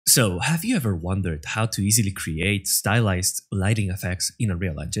So, have you ever wondered how to easily create stylized lighting effects in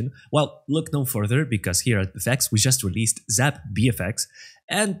Unreal Engine? Well, look no further because here at BFX we just released Zap BFX,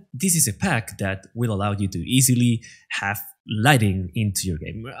 and this is a pack that will allow you to easily have lighting into your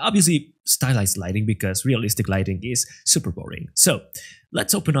game. Obviously, stylized lighting because realistic lighting is super boring. So,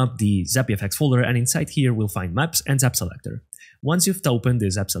 let's open up the Zap BFX folder, and inside here we'll find Maps and Zap Selector. Once you've opened the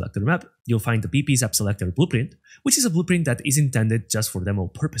Zap Selector map, you'll find the BP Zap Selector blueprint, which is a blueprint that is intended just for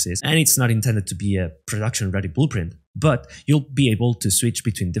demo purposes, and it's not intended to be a production-ready blueprint, but you'll be able to switch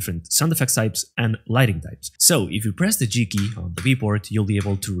between different sound effects types and lighting types. So if you press the G key on the viewport, you'll be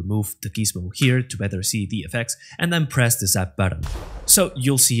able to remove the gizmo here to better see the effects, and then press the Zap button. So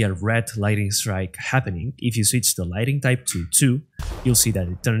you'll see a red lighting strike happening. If you switch the lighting type to 2, you'll see that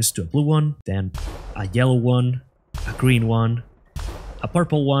it turns to a blue one, then a yellow one, a green one, a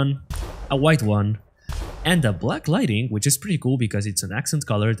purple one, a white one, and a black lighting, which is pretty cool because it's an accent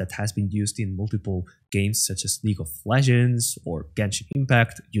color that has been used in multiple games such as League of Legends or Genshin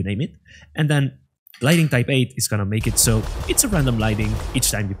Impact, you name it. And then lighting type 8 is gonna make it so it's a random lighting each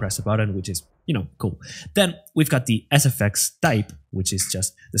time you press a button, which is, cool. Then we've got the SFX type, which is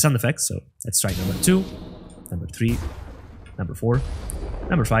just the sound effects. So let's try number 2, number 3, number 4,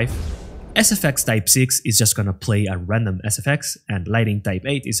 number 5. SFX type 6 is just gonna play a random SFX, and lighting type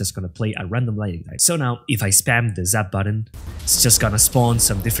 8 is just gonna play a random lighting type. So now, if I spam the Zap button, it's just gonna spawn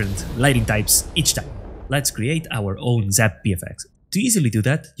some different lighting types each time. Let's create our own Zap BFX. To easily do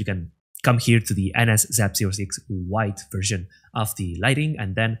that, you can come here to the NS Zap 06 white version of the lighting,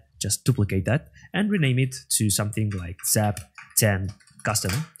 and then just duplicate that and rename it to something like Zap 10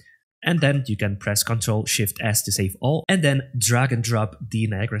 Custom. And then you can press Ctrl-Shift-S to save all, and then drag and drop the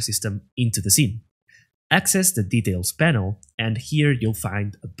Niagra system into the scene. Access the Details panel, and here you'll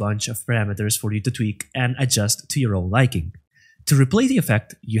find a bunch of parameters for you to tweak and adjust to your own liking. To replay the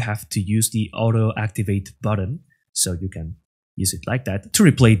effect, you have to use the Auto Activate button, so you can use it like that to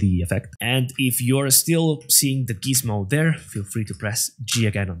replay the effect. And if you're still seeing the gizmo there, feel free to press G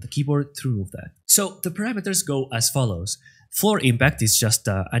again on the keyboard to remove that. So the parameters go as follows. Floor impact is just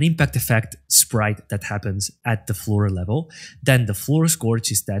an impact effect sprite that happens at the floor level. Then the floor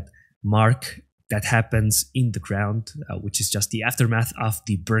scorch is that mark that happens in the ground, which is just the aftermath of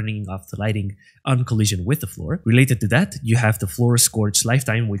the burning of the lighting on collision with the floor. Related to that, you have the floor scorch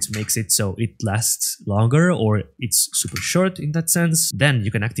lifetime, which makes it so it lasts longer or it's super short in that sense. Then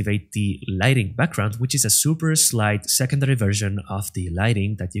you can activate the lighting background, which is a super slight secondary version of the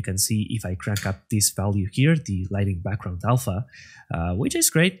lighting that you can see if I crank up this value here, the lighting background alpha, which is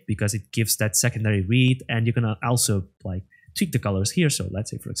great because it gives that secondary read, and you can also tweak the colors here. So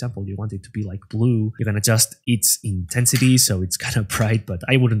let's say, for example, you want it to be like blue. You can adjust its intensity so it's kind of bright, but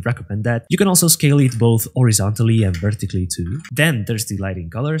I wouldn't recommend that. You can also scale it both horizontally and vertically too. Then there's the lighting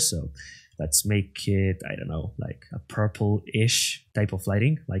color. So let's make it, I don't know, like a purple-ish type of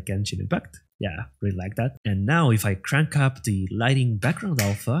lighting, like Genshin Impact. Yeah, really like that. And now if I crank up the lighting background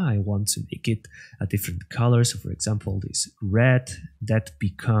alpha, I want to make it a different color. So for example, this red, that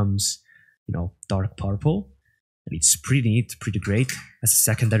becomes, dark purple. And it's pretty neat, pretty great as a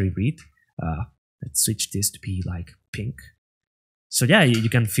secondary read. Let's switch this to be like pink. So yeah, you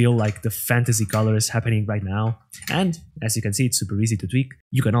can feel like the fantasy colors happening right now. And as you can see, it's super easy to tweak.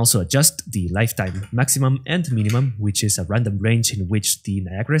 You can also adjust the lifetime maximum and minimum, which is a random range in which the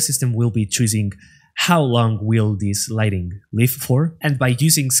Niagra system will be choosing how long will this lighting live for. And by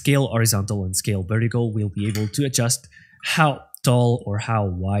using scale horizontal and scale vertical, we'll be able to adjust how tall or how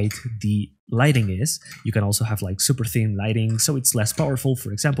wide the lighting is. You can also have like super thin lighting, so it's less powerful,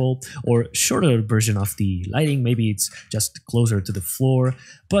 for example, or shorter version of the lighting, maybe it's just closer to the floor.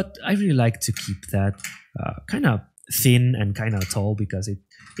 But I really like to keep that kind of thin and kind of tall because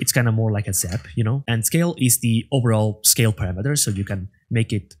it's kind of more like a zap, And scale is the overall scale parameter, so you can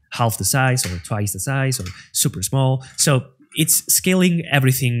make it half the size or twice the size or super small. So it's scaling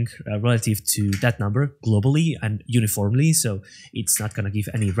everything relative to that number globally and uniformly, so it's not going to give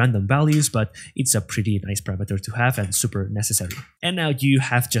any random values, but it's a pretty nice parameter to have and super necessary. And now you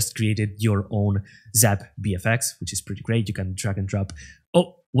have just created your own Zap BFX, which is pretty great. You can drag and drop.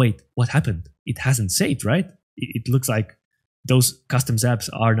 Oh, wait, what happened? It hasn't saved, right? It looks like those custom zaps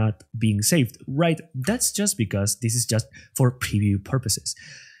are not being saved, right? That's just because this is just for preview purposes.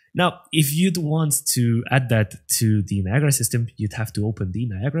 Now, if you'd want to add that to the Niagra system, you'd have to open the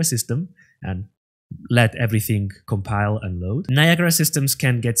Niagra system and let everything compile and load. Niagra systems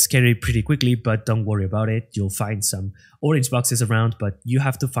can get scary pretty quickly, but don't worry about it. You'll find some orange boxes around, but you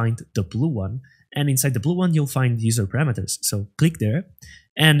have to find the blue one and inside the blue one, you'll find user parameters. So click there,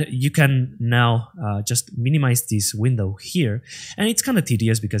 and you can now just minimize this window here. And it's kind of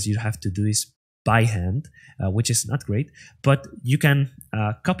tedious because you have to do this by hand, which is not great, but you can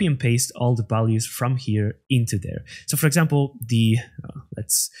copy and paste all the values from here into there. So for example,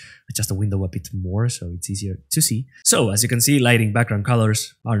 let's adjust the window a bit more so it's easier to see. So as you can see, lighting background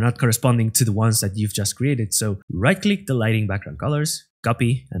colors are not corresponding to the ones that you've just created. So right click the lighting background colors,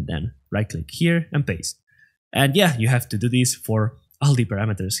 copy, and then right click here and paste. And yeah, you have to do this for all the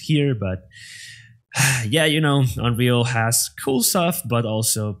parameters here, but yeah, you know, Unreal has cool stuff, but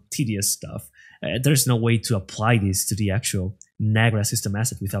also tedious stuff. There's no way to apply this to the actual Niagra system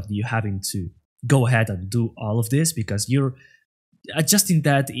asset without you having to go ahead and do all of this, because you're adjusting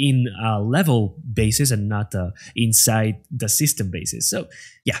that in a level basis and not inside the system basis. So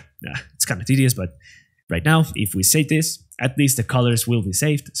yeah, it's kind of tedious, but right now, if we save this, at least the colors will be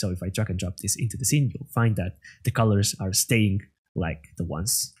saved. So if I drag and drop this into the scene, you'll find that the colors are staying like the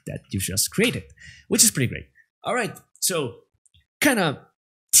ones that you just created, which is pretty great. All right, so kind of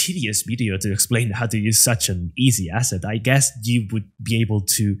tedious video to explain how to use such an easy asset. I guess you would be able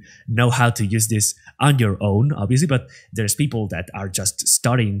to know how to use this on your own, obviously, but there's people that are just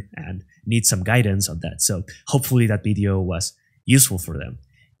starting and need some guidance on that. So hopefully that video was useful for them.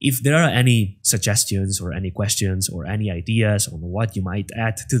 If there are any suggestions or any questions or any ideas on what you might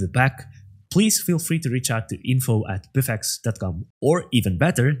add to the pack, please feel free to reach out to info@bfx.com. Or even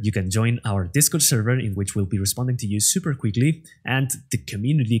better, you can join our Discord server, in which we'll be responding to you super quickly, and the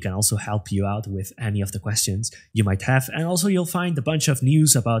community can also help you out with any of the questions you might have. And also you'll find a bunch of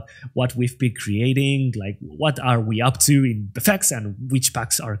news about what we've been creating, like what are we up to in BFX and which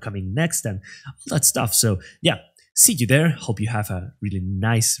packs are coming next and all that stuff. So yeah, see you there. Hope you have a really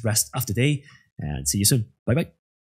nice rest of the day, and see you soon. Bye bye.